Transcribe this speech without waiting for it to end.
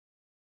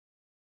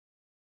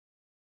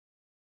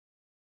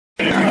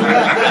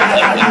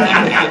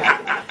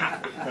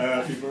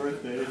Happy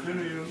birthday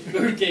to you.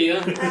 Birthday,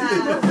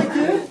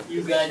 huh?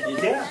 You guys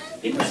did. Yeah,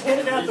 he was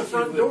headed out the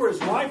front door. His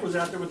wife was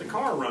out there with the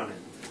car running.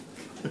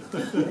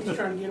 He's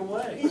trying to get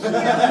away.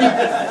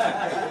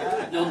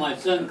 No, my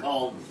son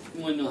called.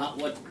 He wanted to know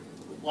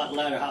what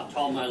ladder, how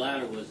tall my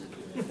ladder was.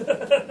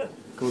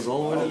 Goes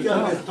all the way to the You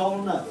top. it's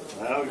tall enough.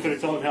 Well, we could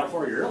have told him how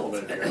far your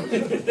elevator goes.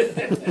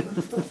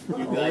 You All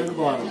the way guys to the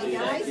bottom. did.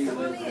 Guys, come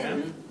on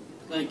in.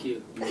 Thank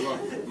you. You're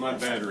welcome. My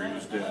battery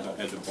was dead. I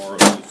had to borrow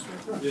this.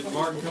 Did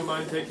Martin come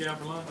by and take you out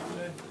for lunch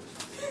today?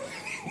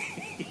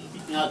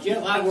 Now,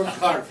 Jeff, I worked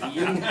hard for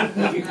you.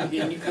 You come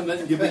in.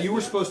 Yeah, but you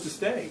were supposed to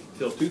stay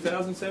till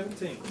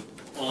 2017.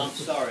 Well, I'm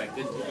sorry. I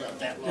couldn't put up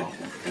that long.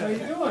 How you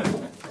doing?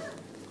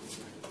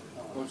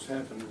 What's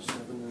happened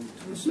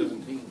in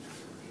 17?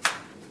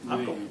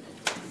 You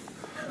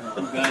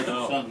guys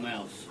are something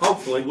else.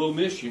 Hopefully, we'll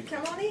miss you.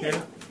 Come on in.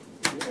 Yeah.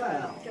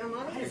 Wow. Come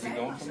on in. Is he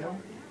going somewhere?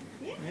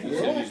 Yeah. He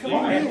said he's come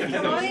on leaving in.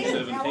 Come on in.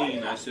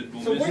 17. I said,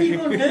 we'll So miss what are you you.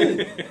 going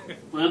to do?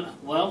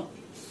 Well,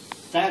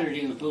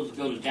 Saturday I'm supposed to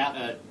go to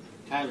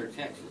Tyler,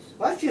 Texas.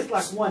 Well, that's just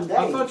like one day.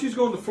 I thought you was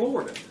going to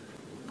Florida.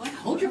 What?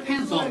 Hold your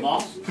pants on,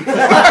 boss. 23rd,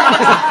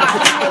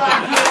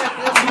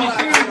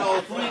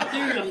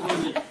 I'm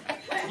going to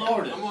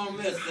Florida. I'm going to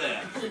miss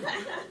that.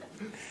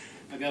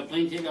 I got a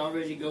plane ticket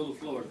already to go to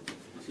Florida.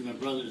 I see my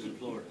brothers in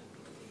Florida.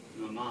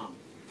 And my mom.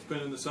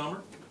 Spending the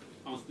summer?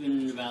 I'm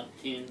spending about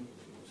 10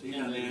 days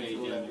down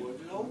there.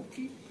 Oh,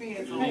 keep your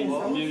pants And then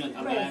on, from noon I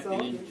come back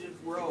and then just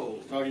roll.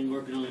 starting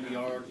working on the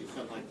yards and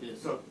stuff like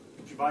this. So,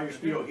 did you buy your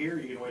Speedo here, or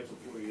you can wait till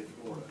before you get to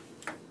Florida?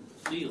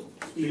 Seal.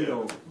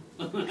 Speedo.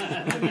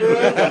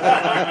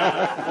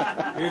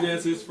 Here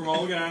this is from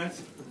all the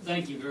guys.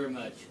 Thank you very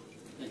much.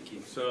 Thank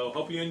you. So,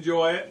 hope you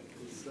enjoy it.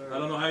 I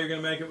don't know how you're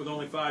going to make it with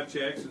only 5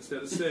 checks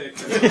instead of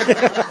 6. But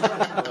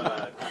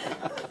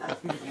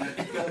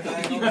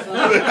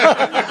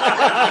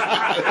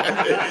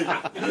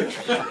You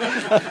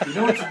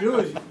know what you do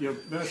is you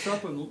mess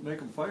up and make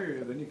them fire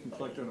you, then you can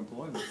collect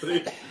unemployment.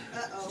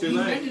 Uh-oh. too You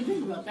late. had to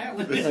think about that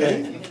one. I'm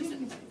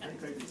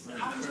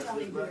just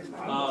telling you.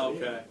 Oh,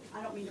 okay.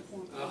 I don't mean to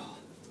point. Oh,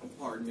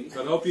 Pardon me.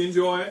 But hope you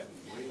enjoy it.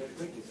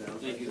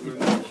 thank you very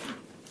much.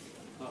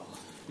 Oh,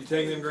 You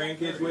taking them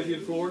grandkids with you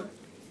to Florida?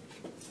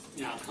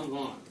 now, come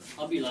on.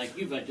 I'll be like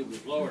you if I took to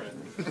Florida.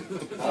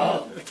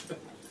 Oh.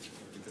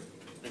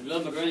 I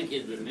love my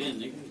grandkids, but man,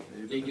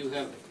 they do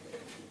have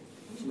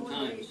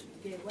sometimes.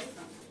 Get away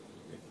from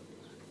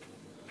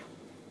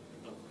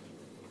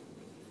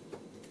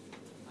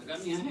I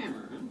got me a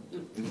hammer, huh?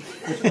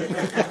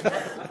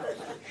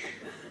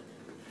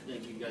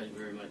 Thank you guys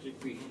very much. I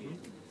appreciate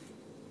it.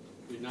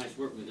 It was nice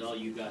working with all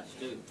you guys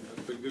too.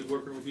 It's been good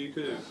working with you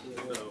too.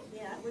 So,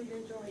 Yeah, we've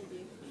enjoyed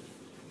you.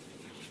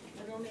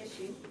 We're gonna miss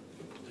you.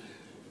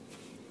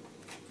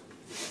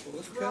 Well,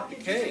 let's Rob, cut the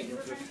did you say cake. you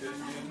were trying to come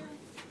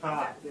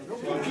out here?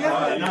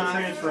 Not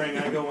transferring,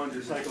 I go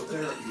under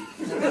psychotherapy.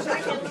 I can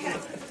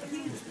have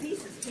huge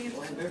pieces, can't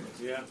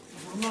we? yeah.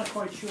 I'm not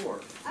quite sure.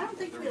 I don't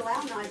think we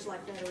allow knives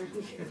like that around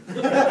here.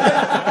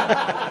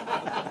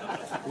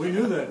 We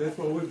knew that, that's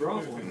why we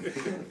brought one.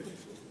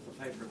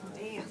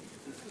 Damn.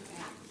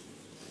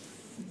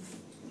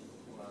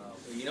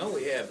 You know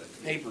we have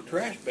paper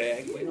trash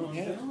bags. We don't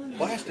have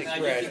plastic I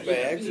just trash get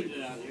bags. it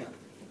out here.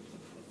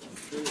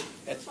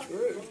 That's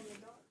true.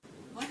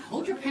 What?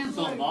 Hold your pants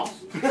on, boss.